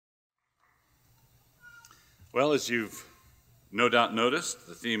Well, as you've no doubt noticed,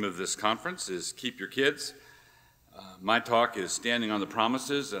 the theme of this conference is Keep Your Kids. My talk is Standing on the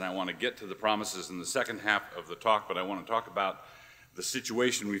Promises, and I want to get to the promises in the second half of the talk, but I want to talk about the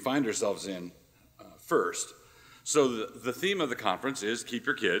situation we find ourselves in first. So the theme of the conference is Keep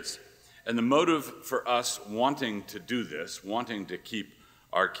Your Kids, and the motive for us wanting to do this, wanting to keep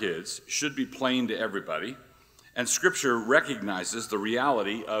our kids, should be plain to everybody, and Scripture recognizes the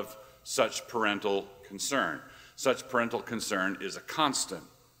reality of such parental concern. Such parental concern is a constant.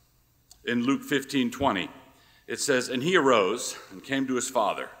 In Luke 15:20, it says, "And he arose and came to his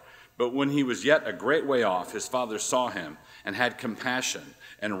father. But when he was yet a great way off, his father saw him and had compassion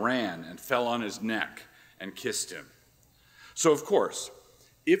and ran and fell on his neck and kissed him." So, of course,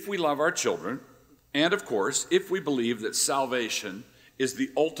 if we love our children, and of course, if we believe that salvation is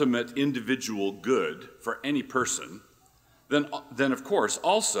the ultimate individual good for any person, then of course,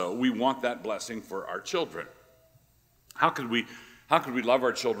 also, we want that blessing for our children. How could we love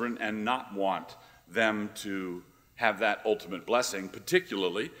our children and not want them to have that ultimate blessing,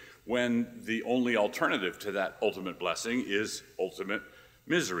 particularly when the only alternative to that ultimate blessing is ultimate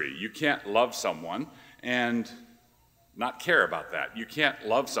misery? You can't love someone and not care about that. You can't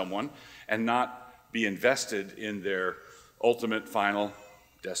love someone and not be invested in their ultimate final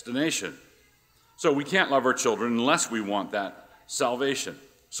destination. So we can't love our children unless we want that salvation.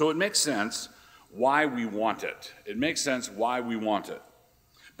 So it makes sense why we want it. It makes sense why we want it.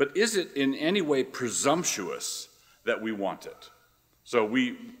 But is it in any way presumptuous that we want it? So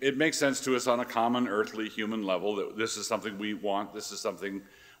it makes sense to us on a common earthly human level that this is something we want, this is something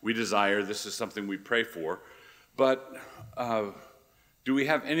we desire, this is something we pray for. But do we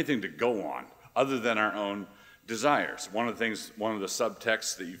have anything to go on other than our own desires? One of the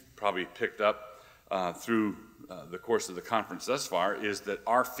subtexts that you've probably picked up through the course of the conference thus far is that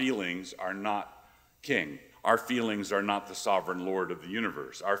our feelings are not king. Our feelings are not the sovereign Lord of the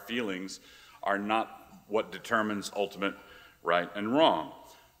universe. Our feelings are not what determines ultimate right and wrong.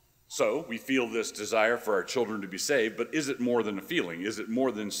 So we feel this desire for our children to be saved, but is it more than a feeling? Is it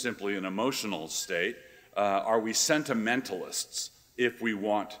more than simply an emotional state? Are we sentimentalists if we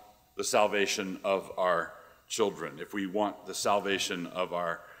want the salvation of our children, if we want the salvation of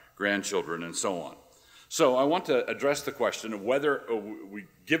our grandchildren, and so on? So I want to address the question of whether,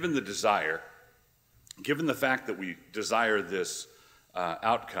 given the fact that we desire this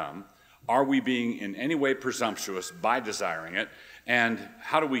outcome, are we being in any way presumptuous by desiring it? And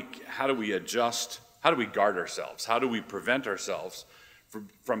how do we adjust? How do we guard ourselves? How do we prevent ourselves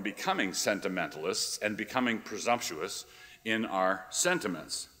from becoming sentimentalists and becoming presumptuous in our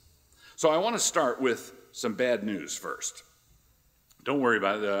sentiments? So I want to start with some bad news first. Don't worry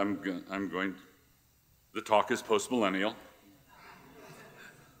about it. The talk is post-millennial.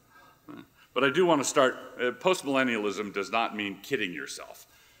 But I do want to start, post-millennialism does not mean kidding yourself.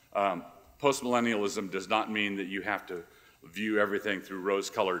 Post-millennialism does not mean that you have to view everything through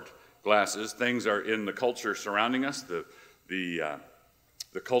rose-colored glasses. Things are in the culture surrounding us, the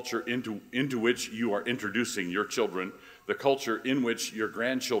culture into which you are introducing your children, the culture in which your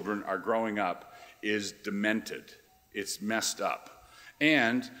grandchildren are growing up is demented. It's messed up.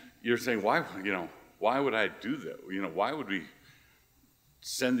 And you're saying, why would I do that? Why would we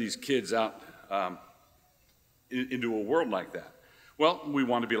send these kids out into a world like that? Well, we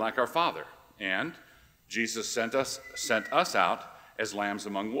want to be like our Father, and Jesus sent us out as lambs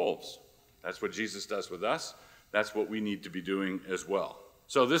among wolves. That's what Jesus does with us. That's what we need to be doing as well.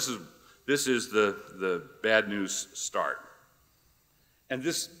 So this is the bad news start. And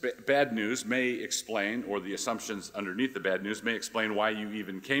this bad news may explain, or the assumptions underneath the bad news may explain why you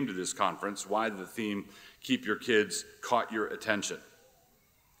even came to this conference, why the theme, Keep Your Kids, caught your attention.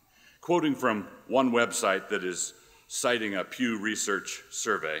 Quoting from one website that is citing a Pew Research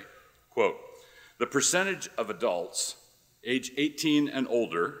survey, quote, "The percentage of adults age 18 and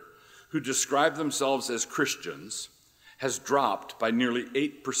older who describe themselves as Christians has dropped by nearly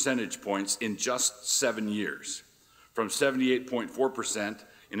 8 percentage points in just 7 years, from 78.4%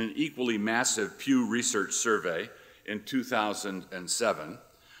 in an equally massive Pew Research survey in 2007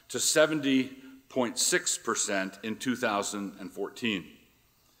 to 70.6% in 2014.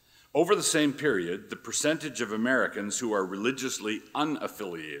 Over the same period, the percentage of Americans who are religiously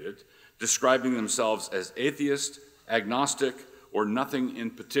unaffiliated, describing themselves as atheist, agnostic, or nothing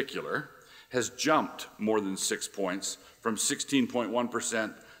in particular, has jumped more than 6 points, from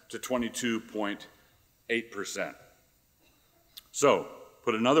 16.1% to 22.8%. So,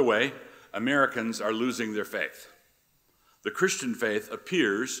 put another way, Americans are losing their faith. The Christian faith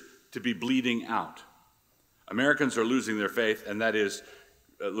appears to be bleeding out. Americans are losing their faith, and that is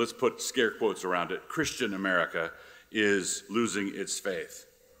let's put scare quotes around it, Christian America is losing its faith.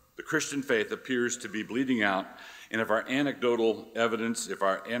 The Christian faith appears to be bleeding out, and if our anecdotal evidence, if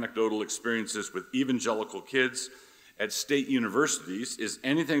our anecdotal experiences with evangelical kids at state universities is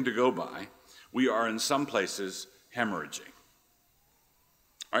anything to go by, we are in some places hemorrhaging.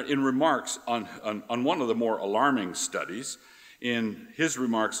 All right, in remarks on one of the more alarming studies, in his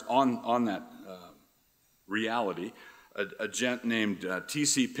remarks on that reality, a gent named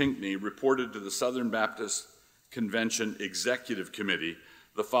T.C. Pinckney reported to the Southern Baptist Convention Executive Committee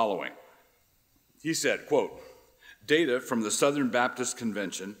the following. He said, quote, "Data from the Southern Baptist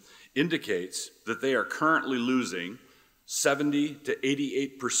Convention indicates that they are currently losing 70 to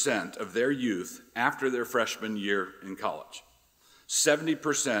 88% of their youth after their freshman year in college.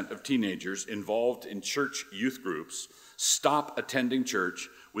 70% of teenagers involved in church youth groups stop attending church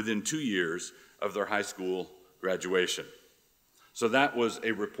within 2 years of their high school graduation." So that was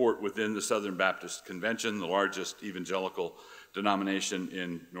a report within the Southern Baptist Convention, the largest evangelical denomination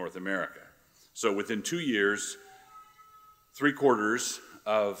in North America. So within 2 years, 3/4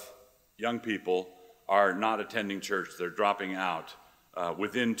 of young people are not attending church. They're dropping out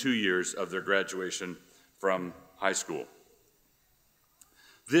within 2 years of their graduation from high school.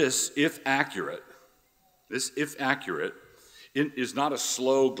 This, if accurate, is not a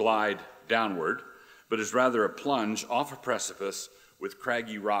slow glide downward, but is rather a plunge off a precipice with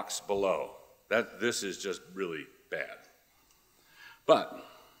craggy rocks below. This is just really bad. But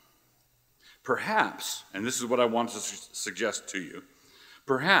perhaps, and this is what I want to suggest to you,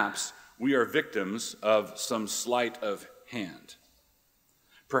 perhaps we are victims of some sleight of hand.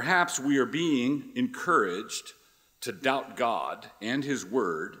 Perhaps we are being encouraged to doubt God and His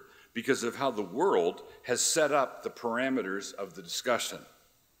Word because of how the world has set up the parameters of the discussion.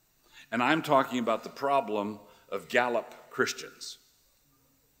 And I'm talking about the problem of Gallup Christians.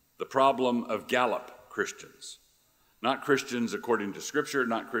 The problem of Gallup Christians. Not Christians according to Scripture,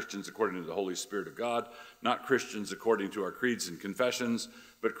 not Christians according to the Holy Spirit of God, not Christians according to our creeds and confessions,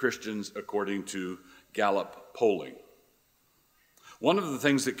 but Christians according to Gallup polling. One of the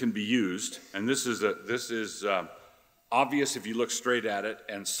things that can be used, and this is obvious if you look straight at it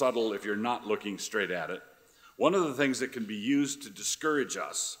and subtle if you're not looking straight at it, one of the things that can be used to discourage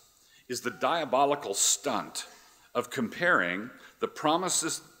us is the diabolical stunt of comparing the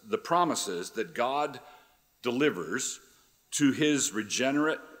promises that God delivers to His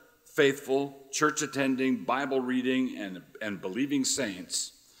regenerate, faithful, church-attending, Bible-reading, and believing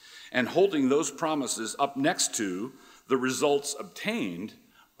saints, and holding those promises up next to the results obtained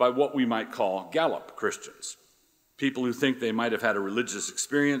by what we might call Gallup Christians. People who think they might have had a religious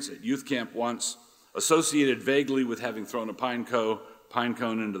experience at youth camp once, associated vaguely with having thrown a pine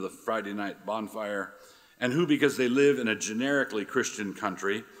cone into the Friday night bonfire, and who, because they live in a generically Christian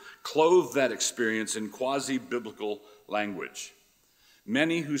country, clothe that experience in quasi-biblical language.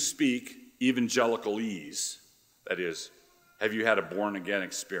 Many who speak evangelicalese, that is, have you had a born-again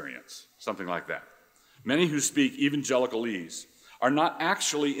experience? Something like that. Many who speak evangelicalese are not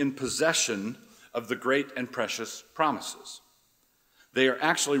actually in possession of the great and precious promises. They are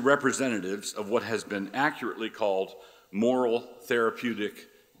actually representatives of what has been accurately called moral therapeutic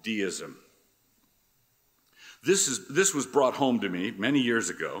deism. This was brought home to me many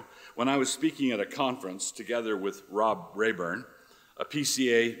years ago when I was speaking at a conference together with Rob Rayburn, a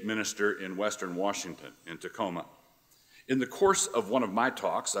PCA minister in Western Washington, in Tacoma. In the course of one of my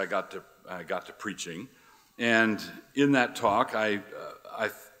talks, I got to preaching, and in that talk, I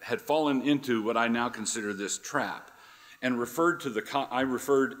had fallen into what I now consider this trap, and I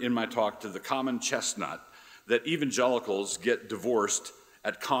referred in my talk to the common chestnut that evangelicals get divorced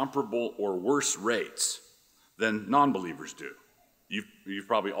at comparable or worse rates than non-believers do. You've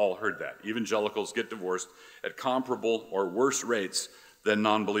probably all heard that. Evangelicals get divorced at comparable or worse rates than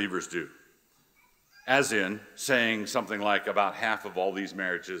non-believers do. As in saying something like about half of all these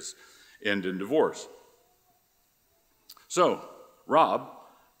marriages end in divorce. So Rob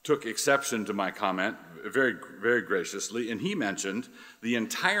took exception to my comment very, very graciously, and he mentioned the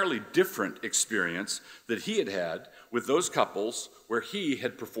entirely different experience that he had had with those couples where he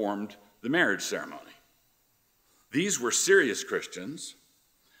had performed the marriage ceremony. These were serious Christians,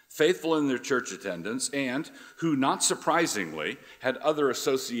 faithful in their church attendance, and who, not surprisingly, had other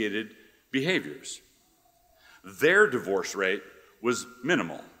associated behaviors. Their divorce rate was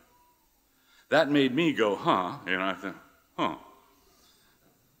minimal. That made me go, I thought,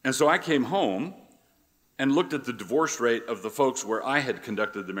 And so I came home and looked at the divorce rate of the folks where I had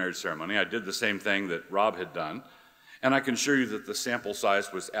conducted the marriage ceremony. I did the same thing that Rob had done, and I can assure you that the sample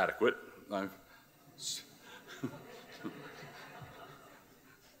size was adequate.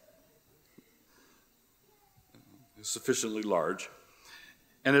 sufficiently large.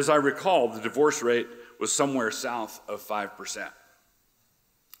 And as I recall, the divorce rate was somewhere south of 5%.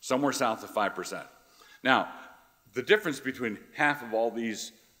 Somewhere south of 5%. Now, the difference between half of all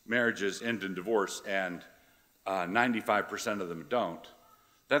these marriages end in divorce and 95% of them don't,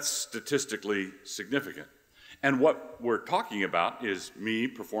 that's statistically significant. And what we're talking about is me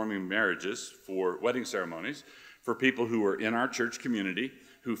performing marriages for wedding ceremonies for people who were in our church community,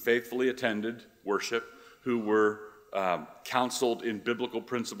 who faithfully attended worship, who were counseled in biblical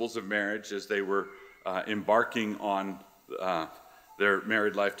principles of marriage as they were embarking on their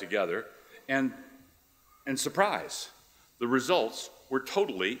married life together. And surprise, the results were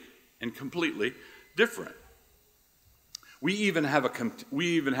totally and completely different. We even have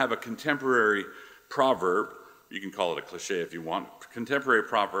a contemporary proverb, you can call it a cliche if you want, contemporary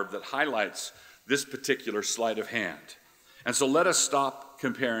proverb that highlights this particular sleight of hand. And so let us stop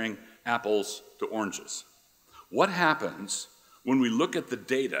comparing apples to oranges. What happens when we look at the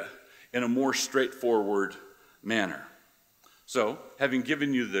data in a more straightforward manner? So, having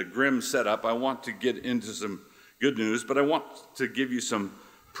given you the grim setup, I want to get into some good news, but I want to give you some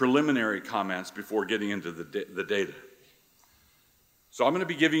preliminary comments before getting into the data. So I'm going to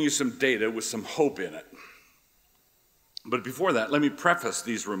be giving you some data with some hope in it. But before that, let me preface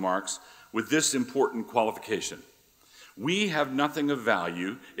these remarks with this important qualification. We have nothing of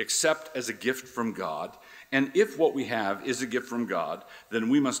value except as a gift from God, and if what we have is a gift from God, then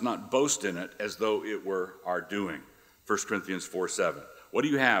we must not boast in it as though it were our doing. 1 Corinthians 4:7. What do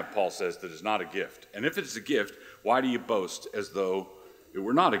you have, Paul says, that is not a gift? And if it's a gift, why do you boast as though it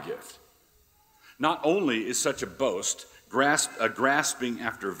were not a gift? Not only is such a boast a grasping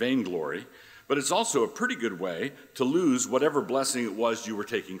after vainglory, but it's also a pretty good way to lose whatever blessing it was you were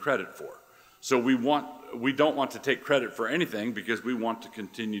taking credit for. So we don't want to take credit for anything because we want to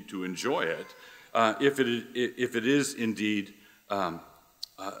continue to enjoy it if it is indeed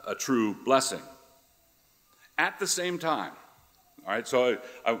a true blessing. At the same time, all right, so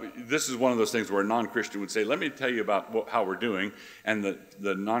this is one of those things where a non-Christian would say, let me tell you about how we're doing, and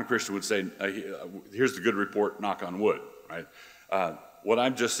the non-Christian would say, here's the good report, knock on wood, right? What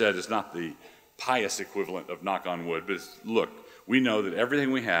I've just said is not the pious equivalent of knock on wood, but it's, look, we know that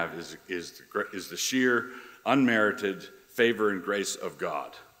everything we have is the sheer, unmerited favor and grace of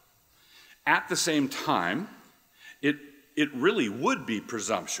God. At the same time, it really would be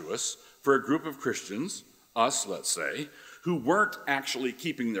presumptuous for a group of Christians, us, let's say, who weren't actually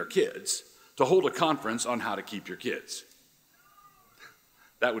keeping their kids, to hold a conference on how to keep your kids.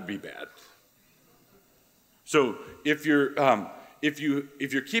 That would be bad. So if you're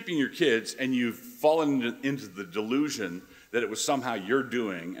keeping your kids and you've fallen into the delusion that it was somehow your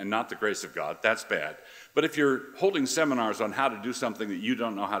doing and not the grace of God, that's bad. But if you're holding seminars on how to do something that you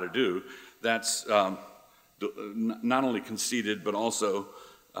don't know how to do, that's not only conceited but also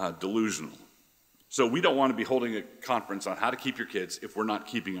delusional. So we don't want to be holding a conference on how to keep your kids if we're not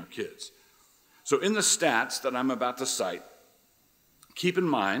keeping our kids. So in the stats that I'm about to cite, keep in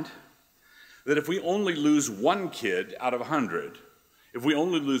mind that if we only lose one kid out of 100,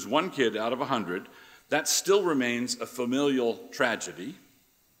 that still remains a familial tragedy.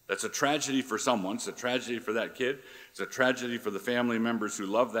 That's a tragedy for someone. It's a tragedy for that kid. It's a tragedy for the family members who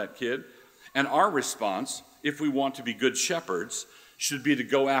love that kid. And our response, if we want to be good shepherds, should be to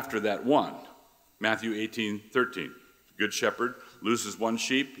go after that one. Matthew 18:13. The good shepherd loses one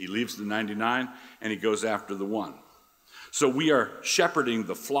sheep, he leaves the 99, and he goes after the one. So we are shepherding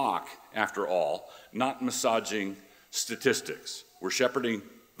the flock, after all, not massaging statistics. We're shepherding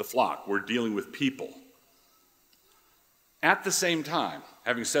the flock. We're dealing with people. At the same time,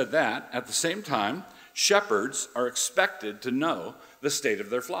 having said that, at the same time, shepherds are expected to know the state of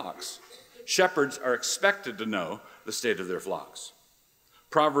their flocks. Shepherds are expected to know the state of their flocks.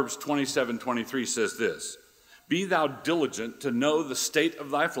 Proverbs 27:23 says this, "Be thou diligent to know the state of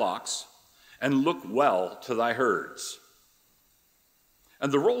thy flocks, and look well to thy herds."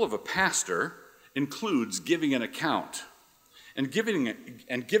 And the role of a pastor includes giving an account. And giving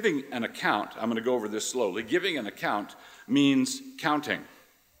an account, I'm going to go over this slowly, giving an account means counting.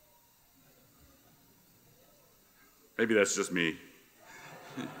 Maybe that's just me.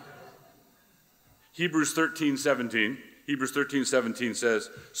 Hebrews 13:17 says,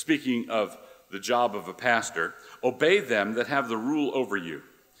 speaking of the job of a pastor, "Obey them that have the rule over you,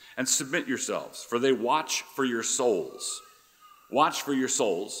 and submit yourselves, for they watch for your souls." Watch for your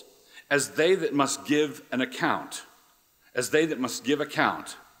souls, as they that must give an account, that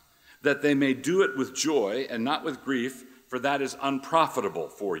they may do it with joy and not with grief, for that is unprofitable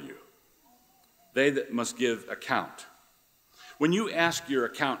for you. They that must give account. When you ask your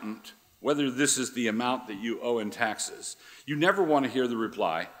accountant whether this is the amount that you owe in taxes, you never want to hear the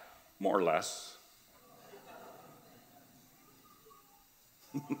reply, more or less.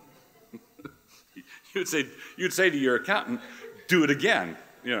 You'd say to your accountant, do it again.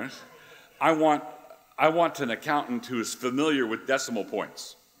 You know, I want an accountant who is familiar with decimal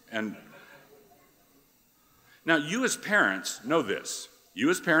points. And now you as parents know this.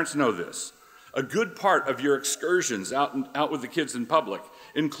 A good part of your excursions out with the kids in public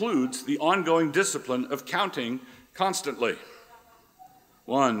includes the ongoing discipline of counting constantly.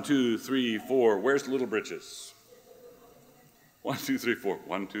 1, 2, 3, 4. Where's Little Britches? 1, 2, 3, 4.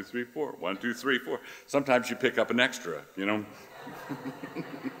 1, 2, 3, 4. 1, 2, 3, 4. Sometimes you pick up an extra, you know.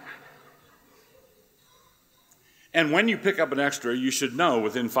 And when you pick up an extra, you should know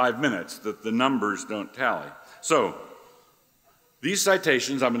within 5 minutes that the numbers don't tally. So, these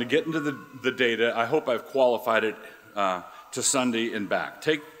citations, I'm going to get into the data. I hope I've qualified it to Sunday and back.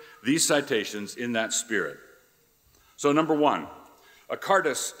 Take these citations in that spirit. So, number one, a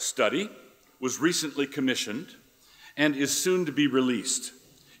Cardus study was recently commissioned and is soon to be released,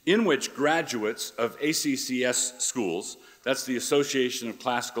 in which graduates of ACCS schools, that's the Association of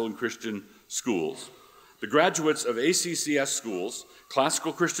Classical and Christian Schools, the graduates of ACCS schools,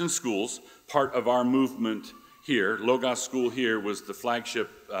 classical Christian schools, part of our movement here, Logos School here was the flagship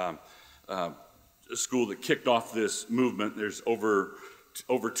school that kicked off this movement. There's over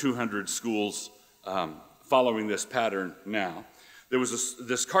 200 schools following this pattern now. There was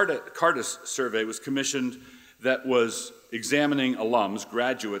this Cardus survey was commissioned that was examining alums,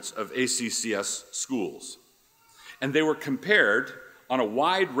 graduates of ACCS schools. And they were compared on a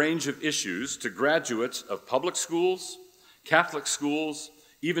wide range of issues to graduates of public schools, Catholic schools,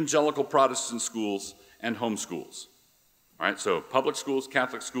 evangelical Protestant schools, and home schools. All right, so public schools,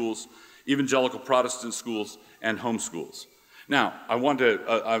 Catholic schools, evangelical Protestant schools, and home schools. Now,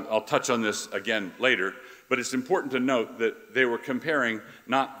 I'll touch on this again later, but it's important to note that they were comparing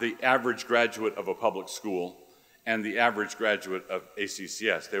not the average graduate of a public school and the average graduate of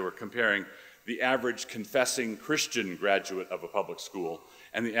ACCS. They were comparing the average confessing Christian graduate of a public school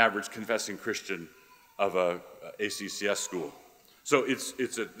and the average confessing Christian of a ACCS school. So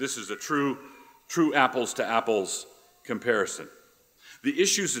this is a true apples to apples comparison. The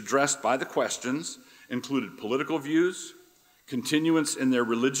issues addressed by the questions included political views, continuance in their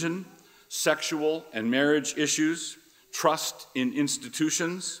religion, sexual and marriage issues, trust in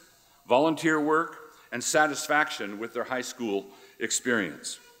institutions, volunteer work, and satisfaction with their high school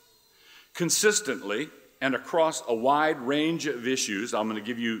experience. Consistently and across a wide range of issues, I'm going to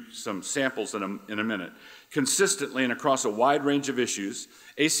give you some samples in a minute, consistently and across a wide range of issues,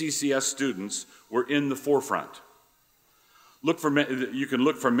 ACCS students were in the forefront. You can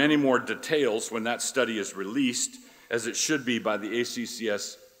look for many more details when that study is released, as it should be by the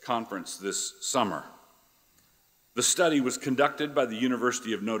ACCS conference this summer. The study was conducted by the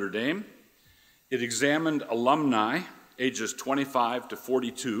University of Notre Dame. It examined alumni ages 25 to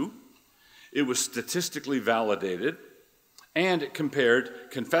 42. It was statistically validated, and it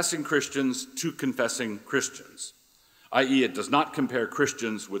compared confessing Christians to confessing Christians, i.e. it does not compare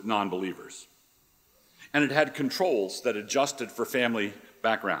Christians with non-believers. And it had controls that adjusted for family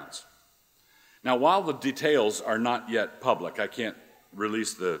backgrounds. Now, while the details are not yet public, I can't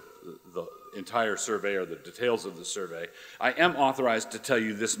release the entire survey or the details of the survey, I am authorized to tell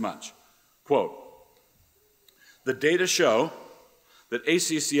you this much. Quote, the data show that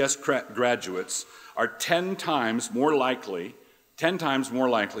ACCS graduates are 10 times more likely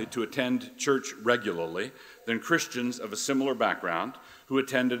to attend church regularly than Christians of a similar background who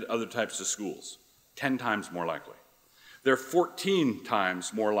attended other types of schools. 10 times more likely. They're 14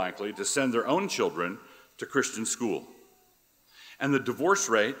 times more likely to send their own children to Christian school. And the divorce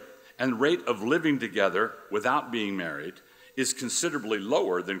rate and rate of living together without being married is considerably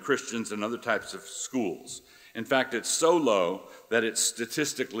lower than Christians in other types of schools. In fact, it's so low that it's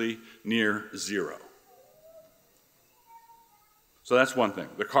statistically near zero. So that's one thing,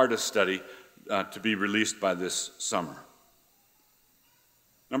 the Cardus study to be released by this summer.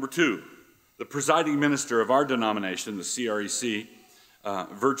 Number two, the presiding minister of our denomination, the CREC,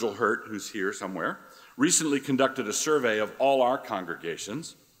 Virgil Hurt, who's here somewhere, recently conducted a survey of all our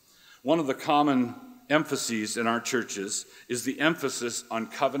congregations. One of the common emphases in our churches is the emphasis on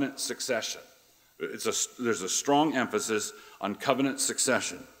covenant succession. There's a strong emphasis on covenant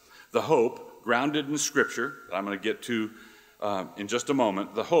succession. The hope, grounded in Scripture, that I'm going to get to in just a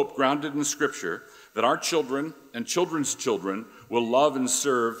moment, the hope grounded in Scripture that our children and children's children will love and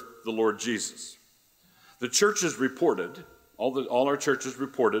serve the Lord Jesus. The churches reported, all our churches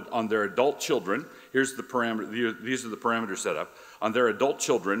reported on their adult children, these are the parameters set up, on their adult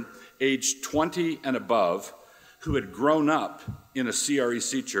children aged 20 and above who had grown up in a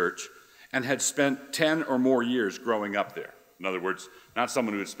CREC church and had spent 10 or more years growing up there. In other words, not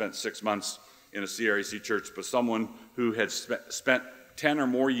someone who had spent 6 months in a CREC church, but someone who had spent 10 or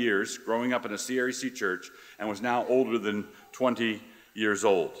more years growing up in a CREC church and was now older than 20 years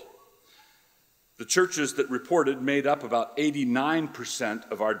old. The churches that reported made up about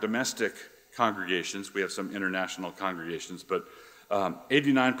 89% of our domestic congregations. We have some international congregations, but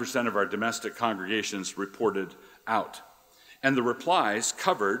 89% of our domestic congregations reported out. And the replies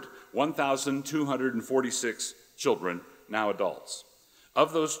covered 1,246 children, now adults.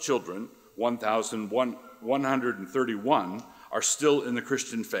 Of those children, 1,131 are still in the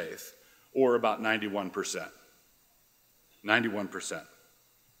Christian faith, or about 91%. 91%.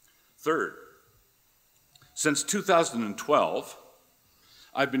 Third, since 2012,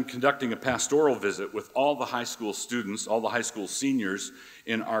 I've been conducting a pastoral visit with all the high school students, all the high school seniors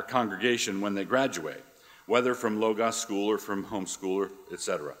in our congregation when they graduate, whether from Logos School or from homeschool, or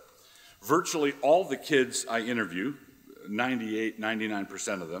etc. Virtually all the kids I interview, 98,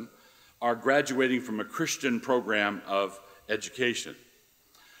 99% of them, are graduating from a Christian program of education.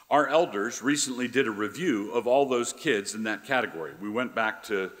 Our elders recently did a review of all those kids in that category. We went back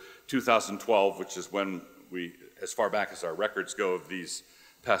to 2012, which is when we, as far back as our records go of these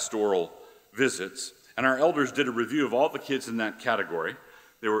pastoral visits, and our elders did a review of all the kids in that category.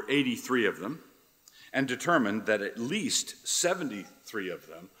 There were 83 of them, and determined that at least 73 of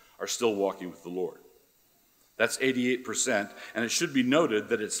them are still walking with the Lord. That's 88%, and it should be noted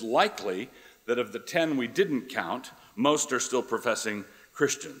that it's likely that of the 10 we didn't count, most are still professing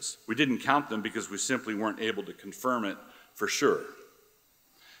Christians. We didn't count them because we simply weren't able to confirm it for sure.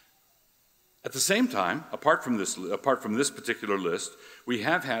 At the same time, apart from this particular list, we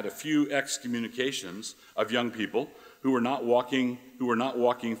have had a few excommunications of young people who were not walking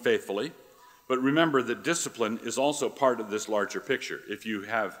faithfully. But remember that discipline is also part of this larger picture. If you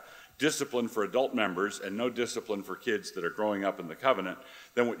have discipline for adult members and no discipline for kids that are growing up in the covenant,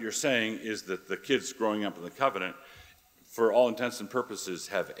 then what you're saying is that the kids growing up in the covenant, for all intents and purposes,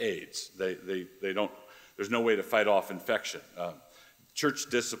 have AIDS. They don't. There's no way to fight off infection. Church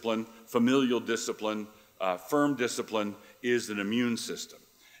discipline, familial discipline, firm discipline is an immune system.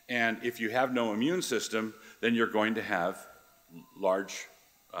 And if you have no immune system, then you're going to have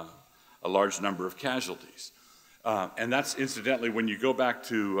a large number of casualties. And that's incidentally, when you go back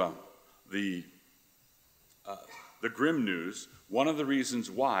to the grim news, one of the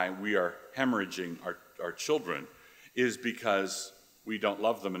reasons why we are hemorrhaging our children is because we don't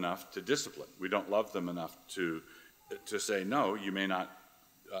love them enough to discipline. We don't love them enough to say, no, you may not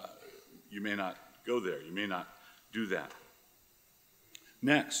go there, you may not do that.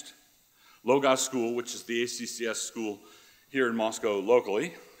 Next, Logos School, which is the ACCS school here in Moscow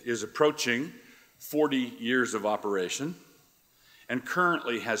locally, is approaching 40 years of operation and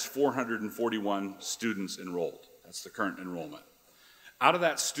currently has 441 students enrolled. That's the current enrollment. Out of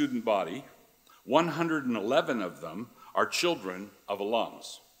that student body, 111 of them are children of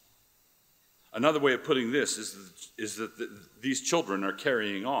alums. Another way of putting this is that these children are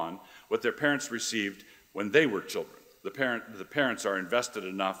carrying on what their parents received when they were children. The parents are invested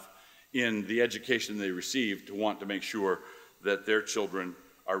enough in the education they received to want to make sure that their children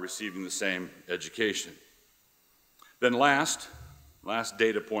are receiving the same education. Then last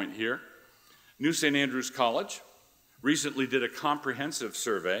data point here, New St. Andrews College recently did a comprehensive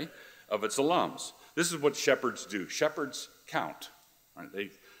survey of its alums. This is what shepherds do. Shepherds count.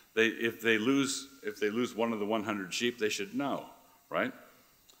 Right? If they lose one of the 100 sheep, they should know, right?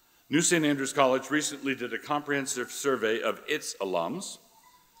 New St. Andrews College recently did a comprehensive survey of its alums.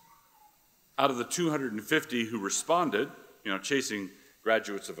 Out of the 250 who responded, chasing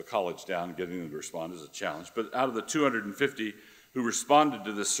graduates of a college down and getting them to respond is a challenge, but out of the 250 who responded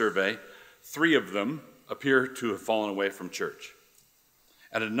to this survey, 3 of them appear to have fallen away from church.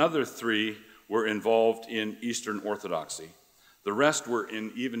 And another 3 were involved in Eastern Orthodoxy. The rest were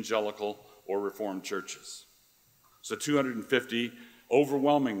in evangelical or Reformed churches. So 250,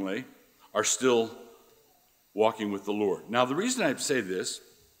 overwhelmingly, are still walking with the Lord. Now, the reason I say this,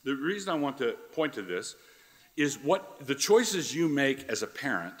 the reason I want to point to this, is what the choices you make as a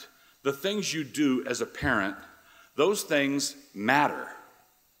parent, the things you do as a parent, those things matter.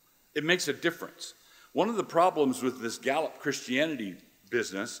 It makes a difference. One of the problems with this Gallup Christianity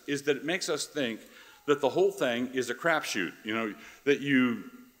business is that it makes us think that the whole thing is a crapshoot, that you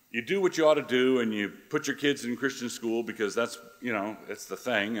do what you ought to do and you put your kids in Christian school because that's, it's the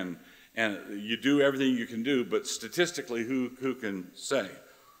thing, and you do everything you can do, but statistically, who can say?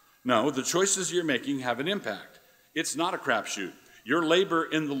 No, the choices you're making have an impact. It's not a crapshoot. Your labor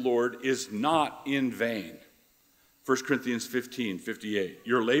in the Lord is not in vain. 1 Corinthians 15:58.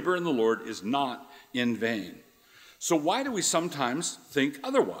 Your labor in the Lord is not in vain. So why do we sometimes think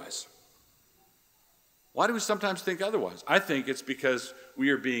otherwise? Why do we sometimes think otherwise? I think it's because we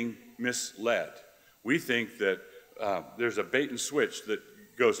are being misled. We think that there's a bait and switch that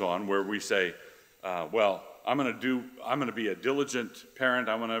goes on where we say, well, I'm going to be a diligent parent.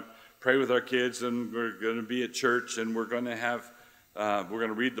 I'm going to pray with our kids, and we're going to be at church, and we're going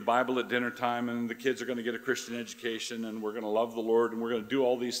to read the Bible at dinner time, and the kids are going to get a Christian education, and we're going to love the Lord, and we're going to do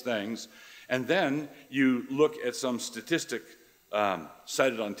all these things. And then you look at some statistic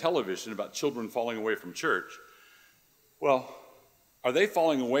cited on television about children falling away from church. Well, are they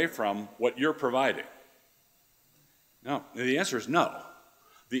falling away from what you're providing? No. The answer is no.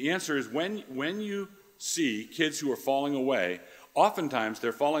 The answer is when you see kids who are falling away, oftentimes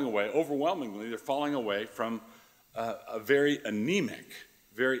they're falling away, overwhelmingly, they're falling away from a very anemic,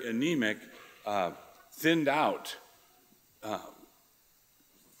 thinned out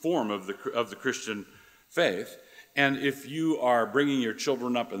form of the Christian faith. And if you are bringing your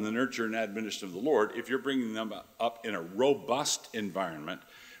children up in the nurture and admonition of the Lord, if you're bringing them up in a robust environment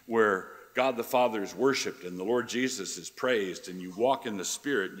where God the Father is worshiped and the Lord Jesus is praised, and you walk in the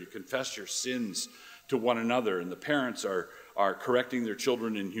Spirit and you confess your sins to one another, and the parents are correcting their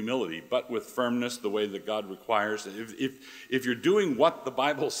children in humility, but with firmness, the way that God requires. If you're doing what the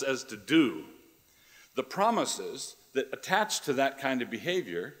Bible says to do, the promises that attach to that kind of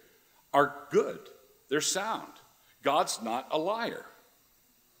behavior are good. They're sound. God's not a liar.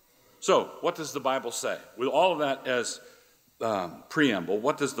 So, what does the Bible say? With all of that as preamble,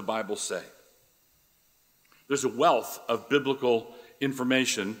 what does the Bible say? There's a wealth of biblical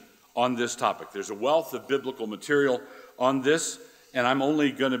information on this topic. There's a wealth of biblical material on this, and I'm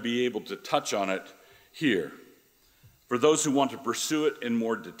only going to be able to touch on it here. For those who want to pursue it in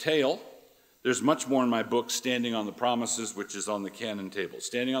more detail, there's much more in my book, Standing on the Promises, which is on the canon table.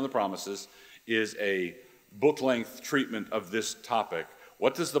 Standing on the Promises is a book-length treatment of this topic.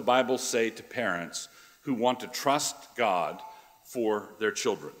 What does the Bible say to parents who want to trust God for their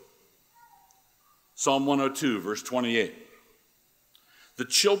children? Psalm 102, verse 28. The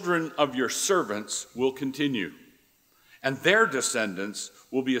children of your servants will continue, and their descendants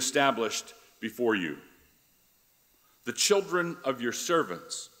will be established before you. The children of your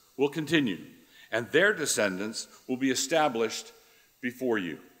servants will continue, and their descendants will be established before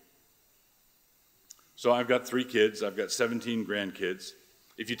you. So I've got 3 kids. I've got 17 grandkids.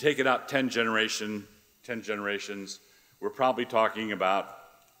 If you take it out 10 generations, we're probably talking about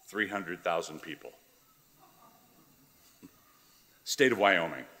 300,000 people. State of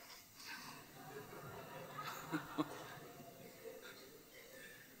Wyoming.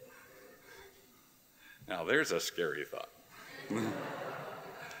 Now, there's a scary thought.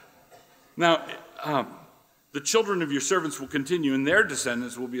 Now, the children of your servants will continue, and their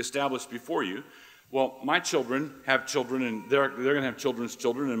descendants will be established before you. Well, my children have children, and they're going to have children's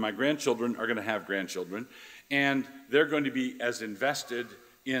children, and my grandchildren are going to have grandchildren, and they're going to be as invested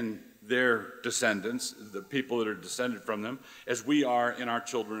in their descendants, the people that are descended from them, as we are in our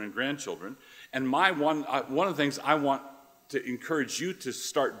children and grandchildren. And one of the things I want to encourage you to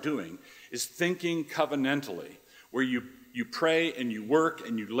start doing is thinking covenantally, where you pray and you work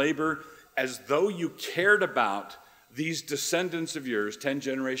and you labor as though you cared about these descendants of yours 10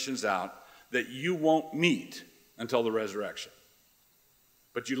 generations out that you won't meet until the resurrection.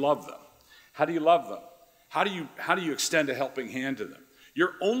 But you love them. How do you love them? How do you extend a helping hand to them?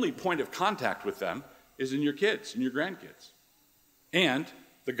 Your only point of contact with them is in your kids and your grandkids, and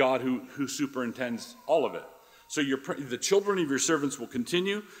the God who superintends all of it. So the children of your servants will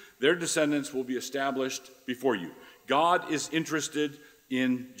continue; their descendants will be established before you. God is interested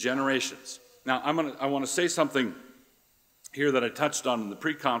in generations. Now, I want to say something here that I touched on in the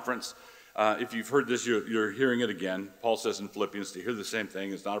pre-conference. If you've heard this, you're hearing it again. Paul says in Philippians, to hear the same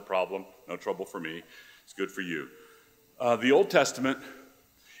thing is not a problem, no trouble for me. It's good for you. The Old Testament,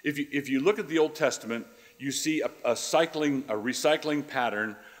 if you look at the Old Testament, you see a recycling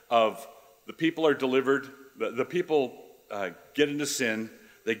pattern of the people are delivered, the people get into sin,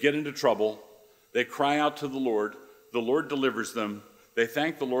 they get into trouble, they cry out to the Lord delivers them, they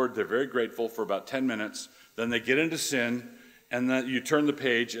thank the Lord, they're very grateful for about 10 minutes, then they get into sin, and then you turn the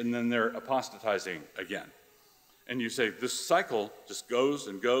page, and then they're apostatizing again. And you say, this cycle just goes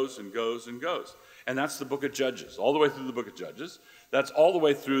and goes and goes and goes. And that's the book of Judges, all the way through the book of Judges. That's all the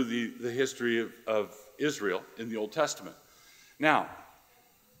way through the history of Israel in the Old Testament. Now,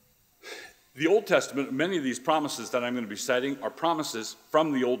 the Old Testament, many of these promises that I'm going to be citing are promises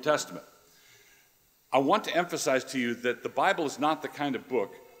from the Old Testament. I want to emphasize to you that the Bible is not the kind of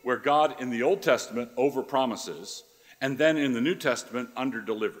book where God in the Old Testament overpromises and then in the New Testament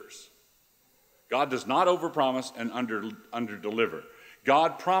underdelivers. God does not overpromise and underdeliver.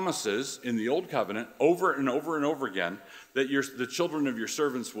 God promises in the Old Covenant over and over and over again that the children of your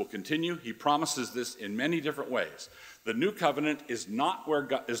servants will continue. He promises this in many different ways. The New Covenant is not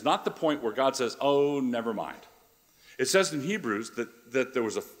the point where God says, "Oh, never mind." It says in Hebrews that there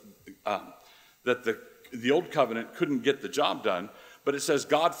was that the Old Covenant couldn't get the job done, but it says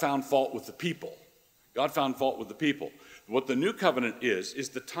God found fault with the people. God found fault with the people. What the New Covenant is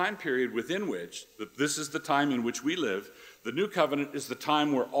the time period within which, this is the time in which we live. The New Covenant is the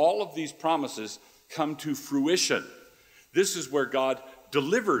time where all of these promises come to fruition. This is where God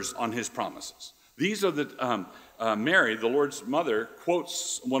delivers on his promises. These are Mary, the Lord's mother,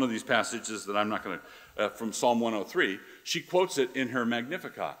 quotes one of these passages that I'm not going to, from Psalm 103. She quotes it in her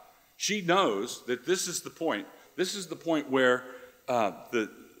Magnificat. She knows that this is the point. This is the point where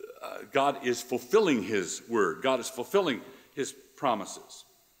God is fulfilling his word. God is fulfilling his promises.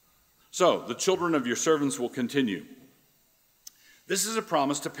 So, the children of your servants will continue. This is a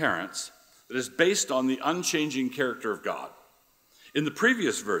promise to parents that is based on the unchanging character of God. In the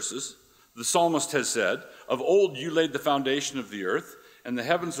previous verses, the psalmist has said, "Of old you laid the foundation of the earth, and the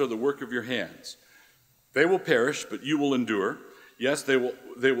heavens are the work of your hands. They will perish, but you will endure. Yes, they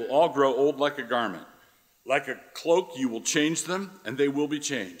will all grow old like a garment. Like a cloak you will change them, and they will be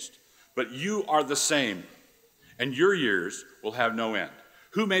changed. But you are the same, and your years will have no end."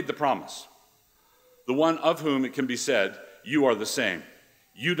 Who made the promise? The one of whom it can be said, "You are the same.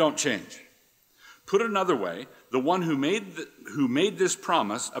 You don't change." Put another way, the one who made this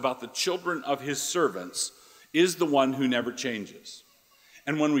promise about the children of his servants is the one who never changes.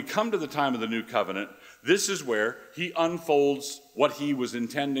 And when we come to the time of the New Covenant, this is where he unfolds what he was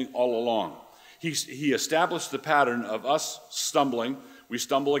intending all along. He established the pattern of us stumbling. We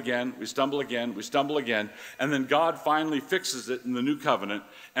stumble again, we stumble again, we stumble again, and then God finally fixes it in the New Covenant,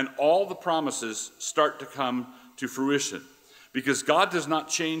 and all the promises start to come to fruition. Because God does not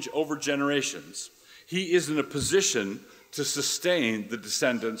change over generations, he is in a position to sustain the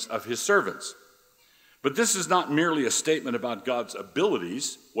descendants of his servants. But this is not merely a statement about God's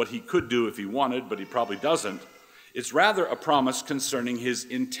abilities, what he could do if he wanted, but he probably doesn't. It's rather a promise concerning his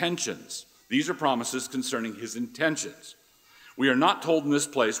intentions. These are promises concerning his intentions. We are not told in this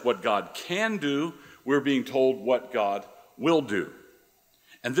place what God can do. We're being told what God will do.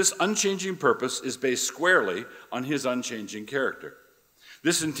 And this unchanging purpose is based squarely on his unchanging character.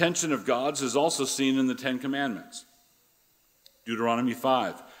 This intention of God's is also seen in the Ten Commandments. Deuteronomy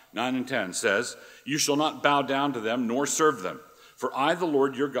 5:9-10 says, "You shall not bow down to them nor serve them. For I, the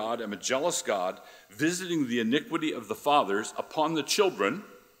Lord your God, am a jealous God, visiting the iniquity of the fathers upon the children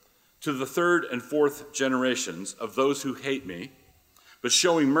to the third and fourth generations of those who hate me, but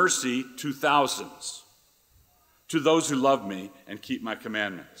showing mercy to thousands, to those who love me and keep my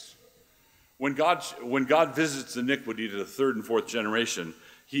commandments." When God visits iniquity to the third and fourth generation,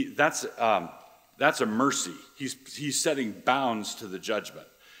 that's a mercy. He's setting bounds to the judgment.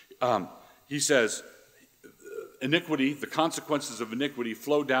 He says, iniquity, the consequences of iniquity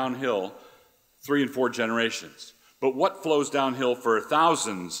flow downhill 3 and 4 generations. But what flows downhill for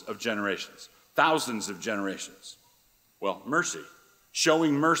thousands of generations? Thousands of generations. Well, mercy.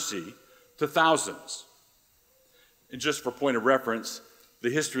 Showing mercy to thousands. And just for point of reference,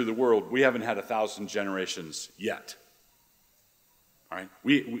 the history of the world, we haven't had 1,000 generations yet. All right?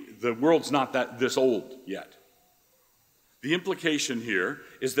 The world's not this old yet. The implication here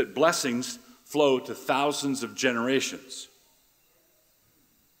is that blessings flow to thousands of generations.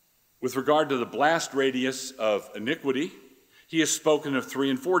 With regard to the blast radius of iniquity, he has spoken of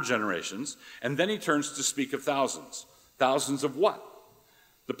 3 and 4 generations, and then he turns to speak of thousands. Thousands of what?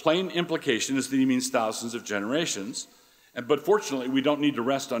 The plain implication is that he means thousands of generations, but fortunately we don't need to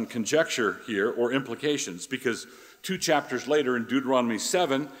rest on conjecture here or implications, because 2 chapters later in Deuteronomy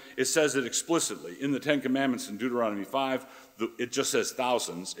 7, it says it explicitly. In the Ten Commandments in Deuteronomy 5, it just says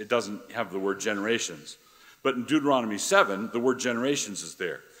thousands. It doesn't have the word generations. But in Deuteronomy 7, the word generations is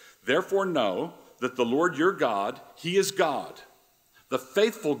there. "Therefore know that the Lord your God, he is God, the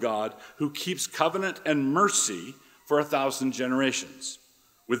faithful God who keeps covenant and mercy for 1,000 generations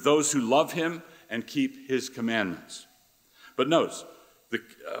with those who love him and keep his commandments." But notice,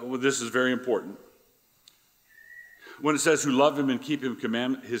 this is very important. When it says who love him and keep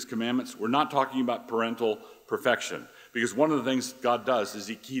his commandments, we're not talking about parental perfection. Because one of the things God does is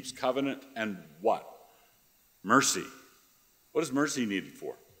he keeps covenant and what? Mercy. What is mercy needed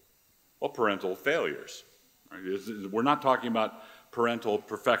for? Well, parental failures. We're not talking about parental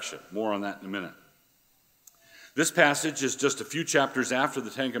perfection. More on that in a minute. This passage is just a few chapters after the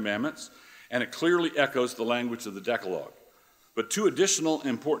Ten Commandments, and it clearly echoes the language of the Decalogue. But two additional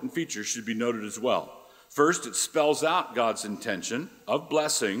important features should be noted as well. First, it spells out God's intention of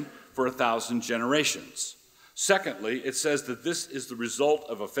blessing for 1,000 generations. Secondly, it says that this is the result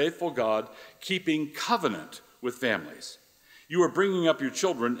of a faithful God keeping covenant with families. You are bringing up your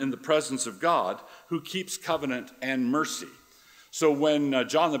children in the presence of God who keeps covenant and mercy. So when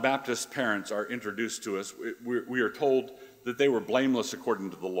John the Baptist's parents are introduced to us, we are told that they were blameless according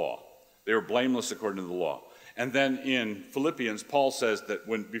to the law. They were blameless according to the law. And then in Philippians, Paul says that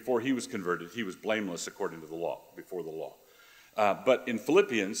before he was converted, he was blameless according to the law, before the law. But in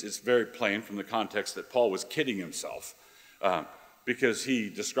Philippians, it's very plain from the context that Paul was kidding himself because he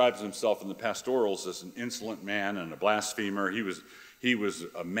describes himself in the pastorals as an insolent man and a blasphemer. He was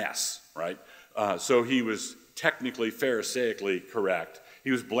a mess, right? So he was technically, Pharisaically correct.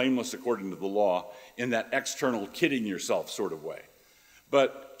 He was blameless according to the law in that external kidding yourself sort of way.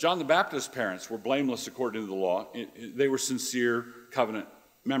 But John the Baptist's parents were blameless according to the law. They were sincere covenant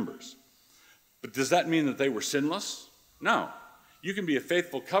members. But does that mean that they were sinless? No. You can be a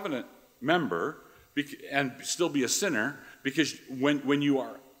faithful covenant member and still be a sinner, because when you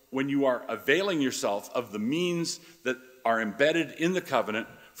are availing yourself of the means that are embedded in the covenant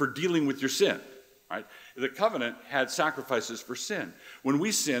for dealing with your sin, right? The covenant had sacrifices for sin. When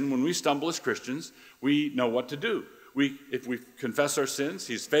we sin, when we stumble as Christians, we know what to do. If we confess our sins,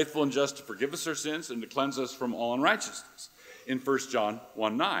 he's faithful and just to forgive us our sins and to cleanse us from all unrighteousness. In 1 John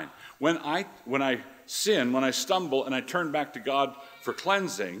 1:9. When I sin, when I stumble and I turn back to God for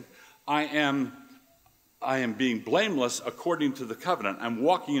cleansing, I am being blameless according to the covenant. I'm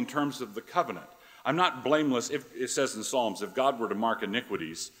walking in terms of the covenant. I'm not blameless. If it says in Psalms, if God were to mark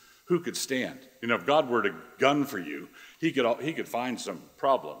iniquities, who could stand? If God were to gun for you, he could find some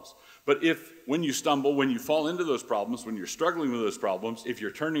problems. But when you stumble, when you fall into those problems, when you're struggling with those problems, if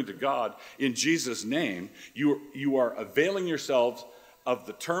you're turning to God in Jesus' name, you are availing yourselves of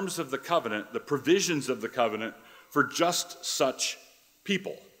the terms of the covenant, the provisions of the covenant for just such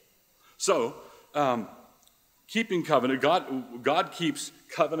people. So, keeping covenant, God keeps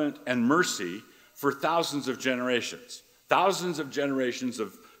covenant and mercy for thousands of generations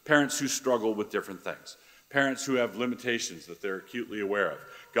of parents who struggle with different things, parents who have limitations that they're acutely aware of.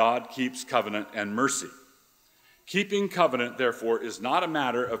 God keeps covenant and mercy. Keeping covenant, therefore, is not a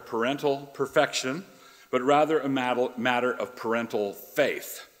matter of parental perfection, but rather a matter of parental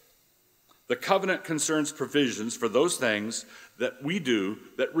faith. The covenant concerns provisions for those things that we do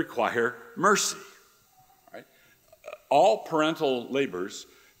that require mercy. Right? All parental labors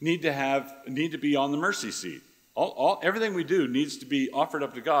need to be on the mercy seat. Everything we do needs to be offered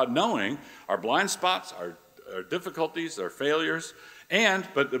up to God, knowing our blind spots, our difficulties, our failures,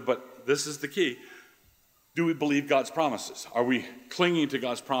 but this is the key. Do we believe God's promises? Are we clinging to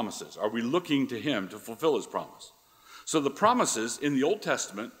God's promises? Are we looking to him to fulfill his promise? So the promises in the Old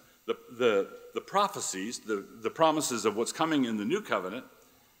Testament, the prophecies, the promises of what's coming in the New Covenant,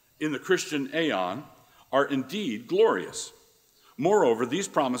 in the Christian aeon, are indeed glorious. Moreover, these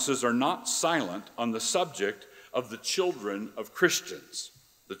promises are not silent on the subject of the children of Christians.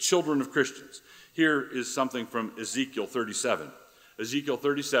 The children of Christians. Here is something from Ezekiel 37. Ezekiel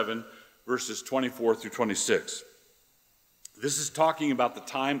 37, verses 24 through 26. This is talking about the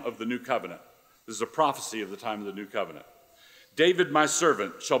time of the new covenant. This is a prophecy of the time of the new covenant. David, my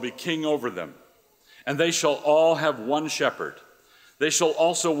servant, shall be king over them, and they shall all have one shepherd. They shall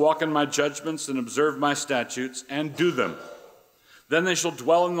also walk in my judgments and observe my statutes and do them. Then they shall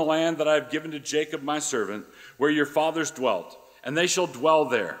dwell in the land that I have given to Jacob, my servant, where your fathers dwelt, and they shall dwell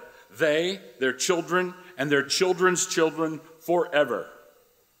there, they, their children, and their children's children forever.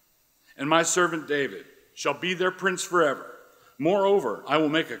 And my servant David shall be their prince forever. Moreover, I will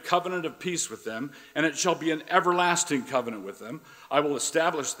make a covenant of peace with them, and it shall be an everlasting covenant with them. I will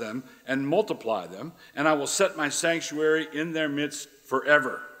establish them and multiply them, and I will set my sanctuary in their midst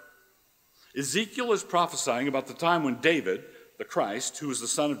forever. Ezekiel is prophesying about the time when David, the Christ, who is the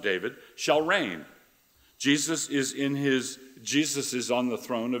son of David, shall reign. Jesus is on the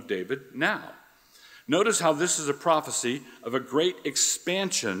throne of David now. Notice how this is a prophecy of a great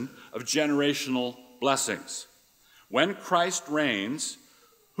expansion of generational blessings. When Christ reigns,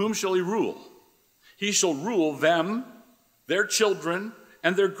 whom shall he rule? He shall rule them, their children,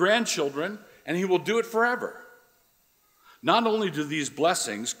 and their grandchildren, and he will do it forever. Not only do these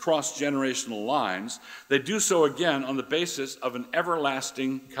blessings cross generational lines, they do so again on the basis of an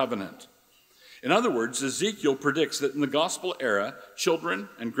everlasting covenant. In other words, Ezekiel predicts that in the gospel era, children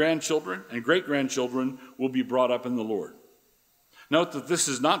and grandchildren and great-grandchildren will be brought up in the Lord. Note that this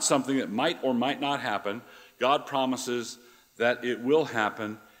is not something that might or might not happen. God promises that it will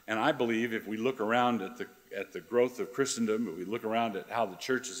happen, and I believe if we look around at the growth of Christendom, if we look around at how the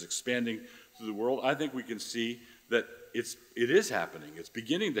church is expanding through the world, I think we can see that it is happening. It's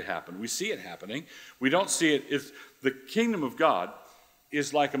beginning to happen. We see it happening. We don't see it. If the kingdom of God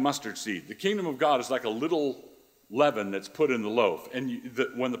is like a mustard seed. The kingdom of God is like a little leaven that's put in the loaf. And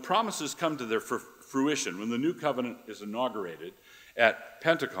when the promises come to their fruition, when the new covenant is inaugurated at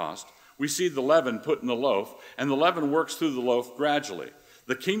Pentecost, we see the leaven put in the loaf, and the leaven works through the loaf gradually.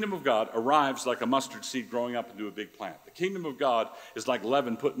 The kingdom of God arrives like a mustard seed growing up into a big plant. The kingdom of God is like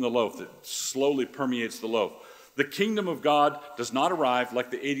leaven put in the loaf that slowly permeates the loaf. The kingdom of God does not arrive like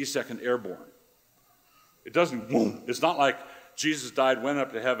the 82nd Airborne. It doesn't, boom. It's not like Jesus died, went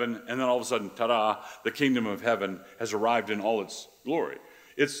up to heaven, and then all of a sudden, ta-da, the kingdom of heaven has arrived in all its glory.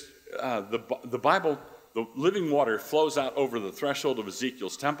 It's the Bible, the living water flows out over the threshold of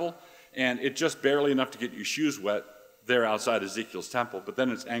Ezekiel's temple, and it's just barely enough to get your shoes wet there outside Ezekiel's temple, but then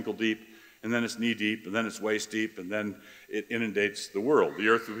it's ankle deep, and then it's knee deep, and then it's waist deep, and then it inundates the world. The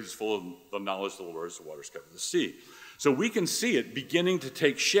earth is full of the knowledge of the Lord as the waters cover the sea. So we can see it beginning to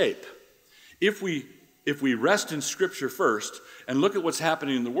take shape. If we rest in Scripture first and look at what's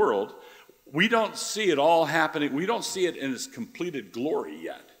happening in the world, we don't see it all happening. We don't see it in its completed glory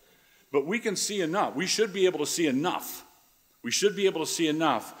yet. But we can see enough. We should be able to see enough. We should be able to see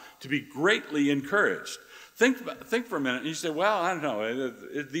enough to be greatly encouraged. Think for a minute, and you say, well, I don't know.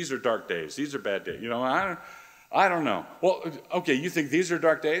 These are dark days. These are bad days. I don't know. Well, okay, you think these are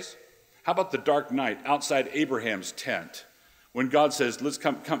dark days? How about the dark night outside Abraham's tent when God says, let's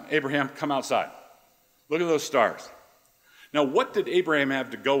come, Abraham, come outside. Look at those stars. Now, what did Abraham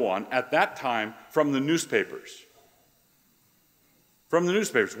have to go on at that time from the newspapers? From the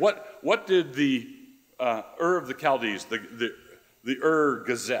newspapers. What did the Ur of the Chaldees, the Ur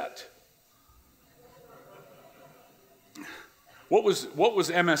Gazette, what was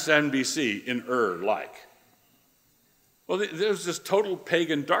MSNBC in Ur like? Well, there was this total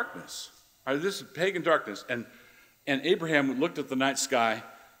pagan darkness. This is pagan darkness. And Abraham looked at the night sky,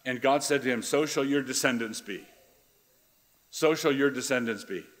 and God said to him, so shall your descendants be. So shall your descendants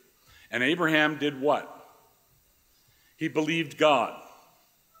be. And Abraham did what? He believed God.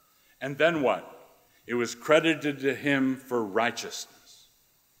 And then what? It was credited to him for righteousness.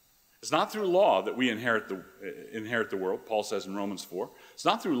 It's not through law that we inherit the world, Paul says in Romans 4. It's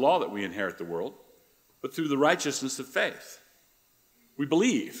not through law that we inherit the world, but through the righteousness of faith. We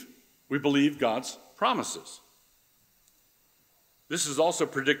believe. We believe God's promises. This is also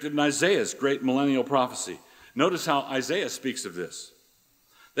predicted in Isaiah's great millennial prophecy. Notice how Isaiah speaks of this.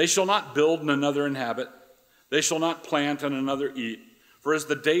 They shall not build and another inhabit. They shall not plant and another eat. For as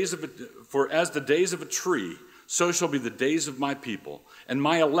the days of a tree, so shall be the days of my people, and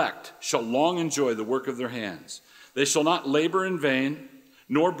my elect shall long enjoy the work of their hands. They shall not labor in vain,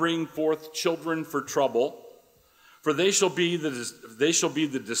 nor bring forth children for trouble. For they shall be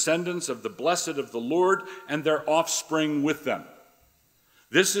the descendants of the blessed of the Lord, and their offspring with them.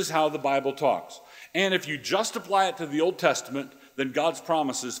 This is how the Bible talks. And if you just apply it to the Old Testament, then God's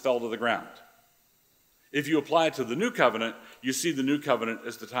promises fell to the ground. If you apply it to the New Covenant, you see the New Covenant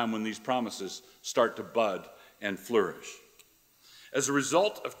as the time when these promises start to bud and flourish. As a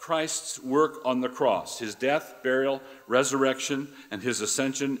result of Christ's work on the cross, his death, burial, resurrection, and his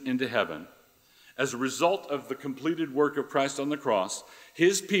ascension into heaven, as a result of the completed work of Christ on the cross,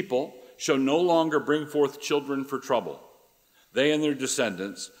 his people shall no longer bring forth children for trouble. They and their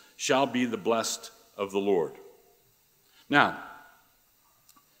descendants shall be the blessed of the Lord. Now,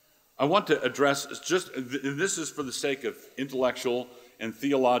 I want to address, this is for the sake of intellectual and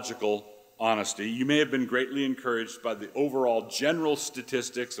theological honesty. You may have been greatly encouraged by the overall general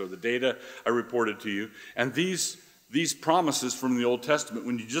statistics or the data I reported to you. And these promises from the Old Testament,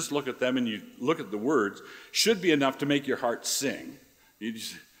 when you just look at them and you look at the words, should be enough to make your heart sing.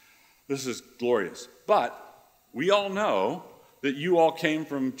 This is glorious. But we all know that you all came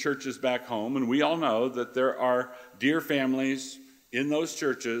from churches back home, and we all know that there are dear families in those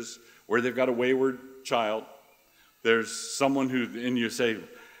churches where they've got a wayward child. There's someone and you say,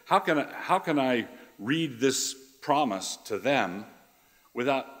 how can I read this promise to them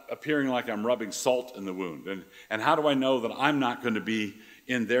without appearing like I'm rubbing salt in the wound? And how do I know that I'm not going to be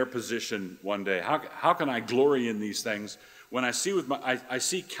in their position one day? How can I glory in these things when I see I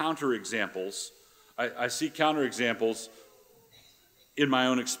see counterexamples? I see counterexamples in my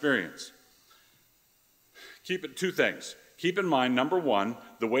own experience. Two things. Keep in mind, number one,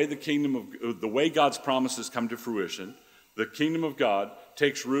 the way God's promises come to fruition. The kingdom of God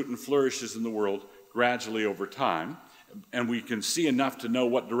takes root and flourishes in the world gradually over time, and we can see enough to know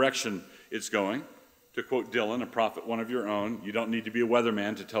what direction it's going. To quote Dylan, a prophet, one of your own, you don't need to be a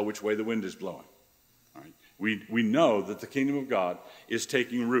weatherman to tell which way the wind is blowing. All right? We know that the kingdom of God is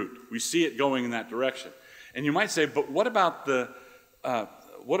taking root. We see it going in that direction. And you might say, but what about the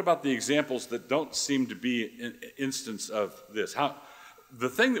examples that don't seem to be an instance of this? The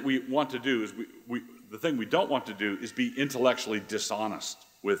thing that we want to do is the thing we don't want to do is be intellectually dishonest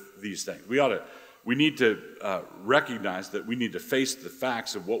with these things. We need to recognize that we need to face the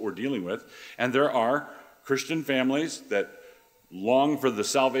facts of what we're dealing with. And there are Christian families that long for the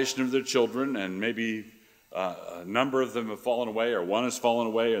salvation of their children, and maybe a number of them have fallen away, or one has fallen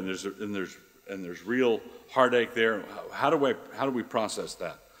away, and there's real heartache there. How do we process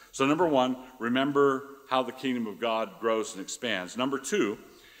that? So number one, remember how the kingdom of God grows and expands. Number two,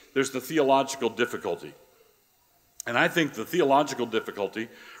 there's the theological difficulty. And I think the theological difficulty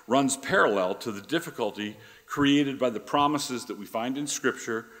runs parallel to the difficulty created by the promises that we find in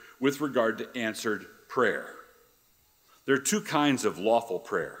Scripture with regard to answered prayer. There are two kinds of lawful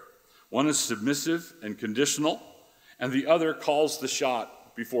prayer. One is submissive and conditional, and the other calls the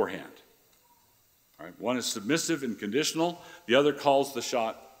shot beforehand. All right, one is submissive and conditional, the other calls the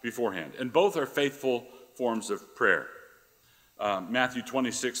shot beforehand. And both are faithful forms of prayer. Matthew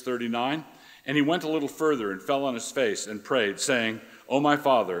 26:39, and he went a little further and fell on his face and prayed, saying, O my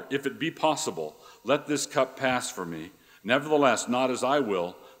Father, if it be possible, let this cup pass from me. Nevertheless, not as I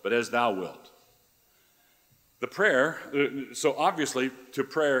will, but as thou wilt. The prayer, so obviously to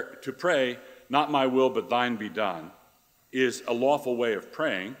pray, not my will, but thine be done, is a lawful way of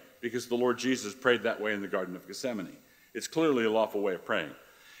praying, because the Lord Jesus prayed that way in the Garden of Gethsemane. It's clearly a lawful way of praying.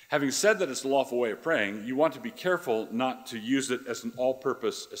 Having said that it's a lawful way of praying, you want to be careful not to use it as an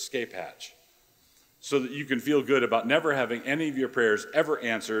all-purpose escape hatch, so that you can feel good about never having any of your prayers ever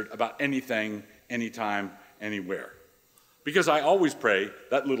answered about anything, anytime, anywhere. Because I always pray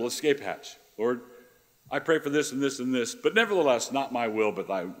that little escape hatch. Lord, I pray for this and this and this, but nevertheless, not my will, but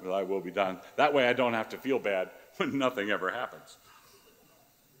thy will be done. That way I don't have to feel bad when nothing ever happens.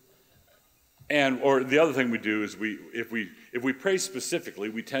 Or the other thing we do is if we pray specifically,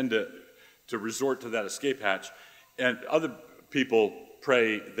 we tend to resort to that escape hatch, and other people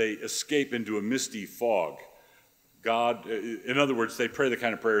pray, they escape into a misty fog. God, in other words, they pray the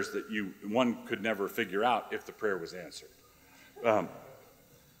kind of prayers that one could never figure out if the prayer was answered.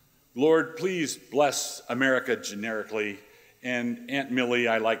 Lord, please bless America generically, and Aunt Millie,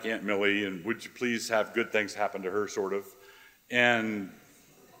 I like Aunt Millie, and would you please have good things happen to her, sort of, and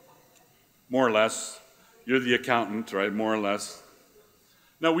more or less, you're the accountant, right, more or less.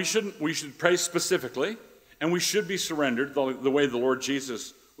 No, we should pray specifically, and we should be surrendered the way the Lord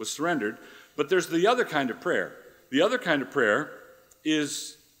Jesus was surrendered, but there's the other kind of prayer. The other kind of prayer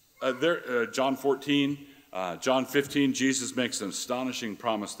is, John 14, John 15, Jesus makes an astonishing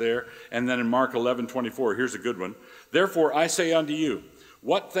promise there. And then in Mark 11:24, here's a good one. Therefore I say unto you,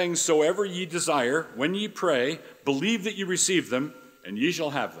 what things soever ye desire, when ye pray, believe that ye receive them, and ye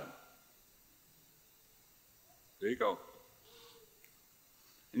shall have them. There you go.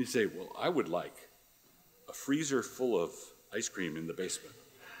 And you say, well, I would like a freezer full of ice cream in the basement.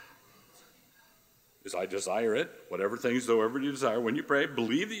 As I desire it, whatever things soever you desire, when you pray,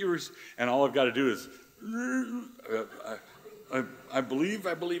 believe that you receive, and all I've got to do is, I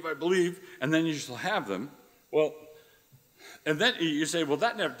believe, and then you shall have them. Well, and then you say, well,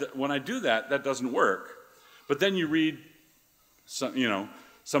 when I do that, that doesn't work. But then you read some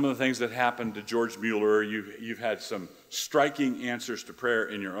of the things that happened to George Mueller. You've had some striking answers to prayer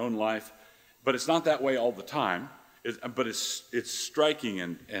in your own life, but it's not that way all the time. But it's striking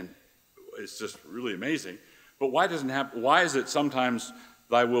and it's just really amazing. But why is it sometimes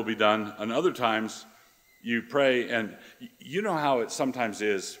thy will be done, and other times you pray, and you know how it sometimes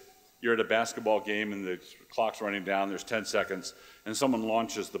is. You're at a basketball game and the clock's running down, there's 10 seconds, and someone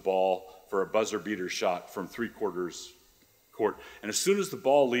launches the ball for a buzzer beater shot from 3/4 court. And as soon as the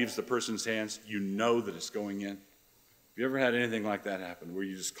ball leaves the person's hands, you know that it's going in. Have you ever had anything like that happen, where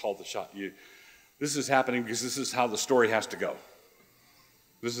you just call the shot? This is happening because this is how the story has to go.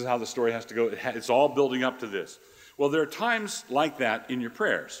 This is how the story has to go. It's all building up to this. Well, there are times like that in your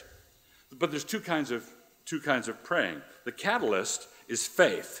prayers. But there's two kinds of praying. The catalyst is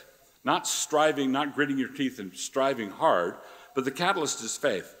faith. Not striving, not gritting your teeth and striving hard, but the catalyst is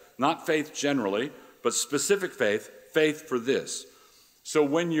faith. Not faith generally, but specific faith for this. So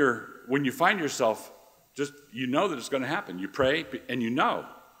when you find yourself, you know that it's going to happen. You pray and you know.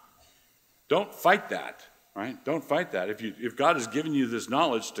 Don't fight that, right? Don't fight that. If God has given you this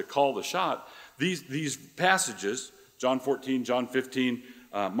knowledge to call the shot, these passages, John 14, John 15,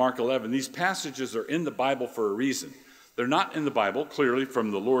 Mark 11, these passages are in the Bible for a reason. They're not in the Bible, clearly,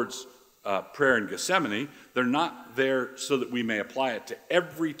 from the Lord's prayer in Gethsemane, they're not there so that we may apply it to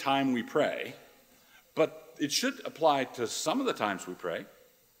every time we pray, but it should apply to some of the times we pray,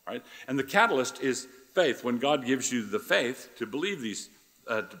 right? And the catalyst is faith, when God gives you the faith to believe these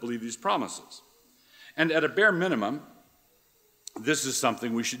promises. And at a bare minimum, this is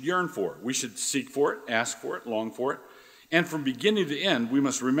something we should yearn for. We should seek for it, ask for it, long for it. And from beginning to end, we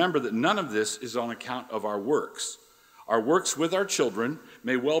must remember that none of this is on account of our works. Our works with our children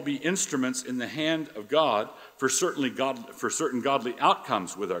may well be instruments in the hand of God for certain godly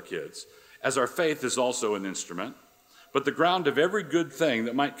outcomes with our kids, as our faith is also an instrument. But the ground of every good thing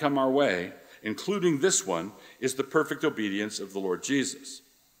that might come our way, including this one, is the perfect obedience of the Lord Jesus.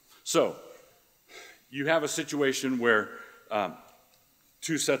 So, you have a situation where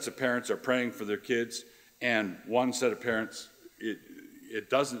two sets of parents are praying for their kids, and one set of parents,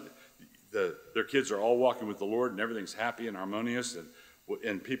 their kids are all walking with the Lord, and everything's happy and harmonious,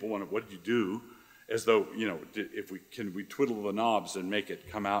 and people want to, what did you do? As though, can we twiddle the knobs and make it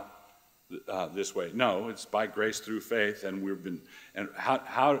come out this way? No, it's by grace through faith, and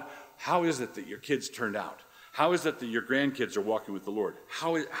how is it that your kids turned out? How is it that your grandkids are walking with the Lord?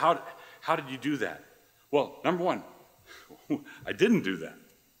 How did you do that? Well, number one, I didn't do that.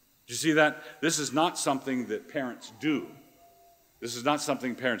 Do you see that? This is not something that parents do. This is not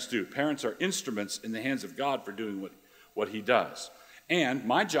something parents do. Parents are instruments in the hands of God for doing what he does. And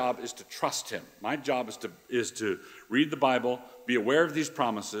my job is to trust him. My job is to read the Bible, be aware of these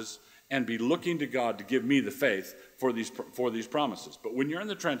promises, and be looking to God to give me the faith for these promises. But when you're in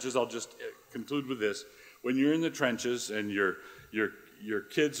the trenches, I'll just conclude with this. When you're in the trenches and your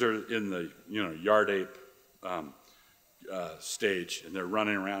kids are in the yard ape stage, and they're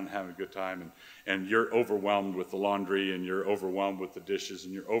running around having a good time, and you're overwhelmed with the laundry, and you're overwhelmed with the dishes,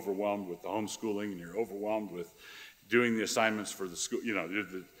 and you're overwhelmed with the homeschooling, and you're overwhelmed with doing the assignments for the school,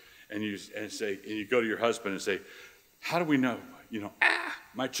 and you go to your husband and say, how do we know?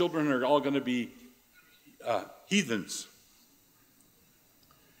 My children are all going to be heathens.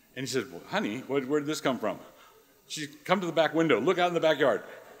 And he says, well, honey, where did this come from? She come to the back window, look out in the backyard.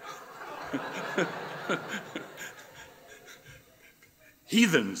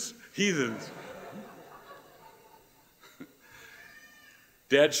 Heathens.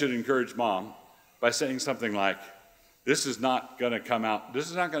 Dad should encourage mom by saying something like, this is not going to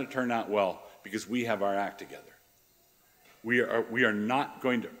turn out well because we have our act together. We are not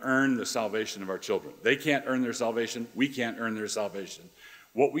going to earn the salvation of our children. They can't earn their salvation. We can't earn their salvation.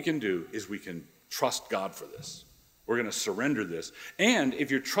 What we can do is we can trust God for this. We're going to surrender this. And if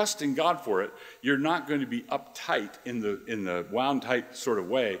you're trusting God for it, you're not going to be uptight in the wound tight sort of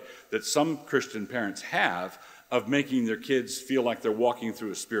way that some Christian parents have of making their kids feel like they're walking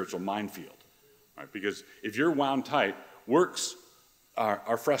through a spiritual minefield. Right? Because if you're wound tight, works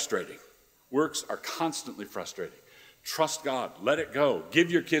are frustrating. Works are constantly frustrating. Trust God. Let it go. Give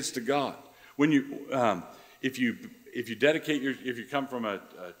your kids to God. When if you come from a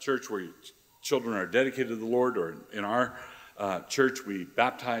church where your children are dedicated to the Lord, or in our church we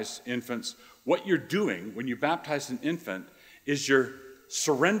baptize infants, what you're doing when you baptize an infant is you're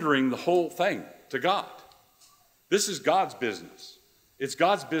surrendering the whole thing to God. This is God's business. It's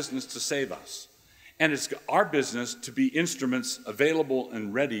God's business to save us. And it's our business to be instruments available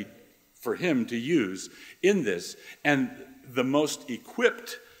and ready for him to use in this. And the most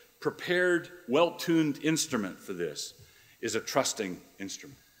equipped, prepared, well-tuned instrument for this is a trusting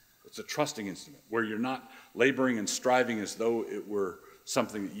instrument. It's a trusting instrument where you're not laboring and striving as though it were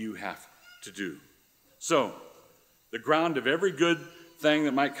something that you have to do. So, the ground of every good thing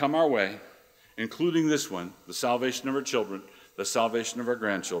that might come our way, including this one, the salvation of our children, the salvation of our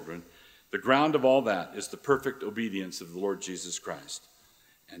grandchildren, the ground of all that is the perfect obedience of the Lord Jesus Christ.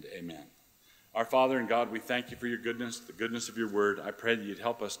 And amen. Our Father and God, we thank you for your goodness, the goodness of your word. I pray that you'd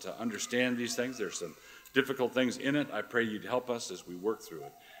help us to understand these things. There's some difficult things in it. I pray you'd help us as we work through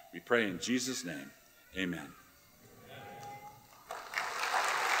it. We pray in Jesus' name, amen.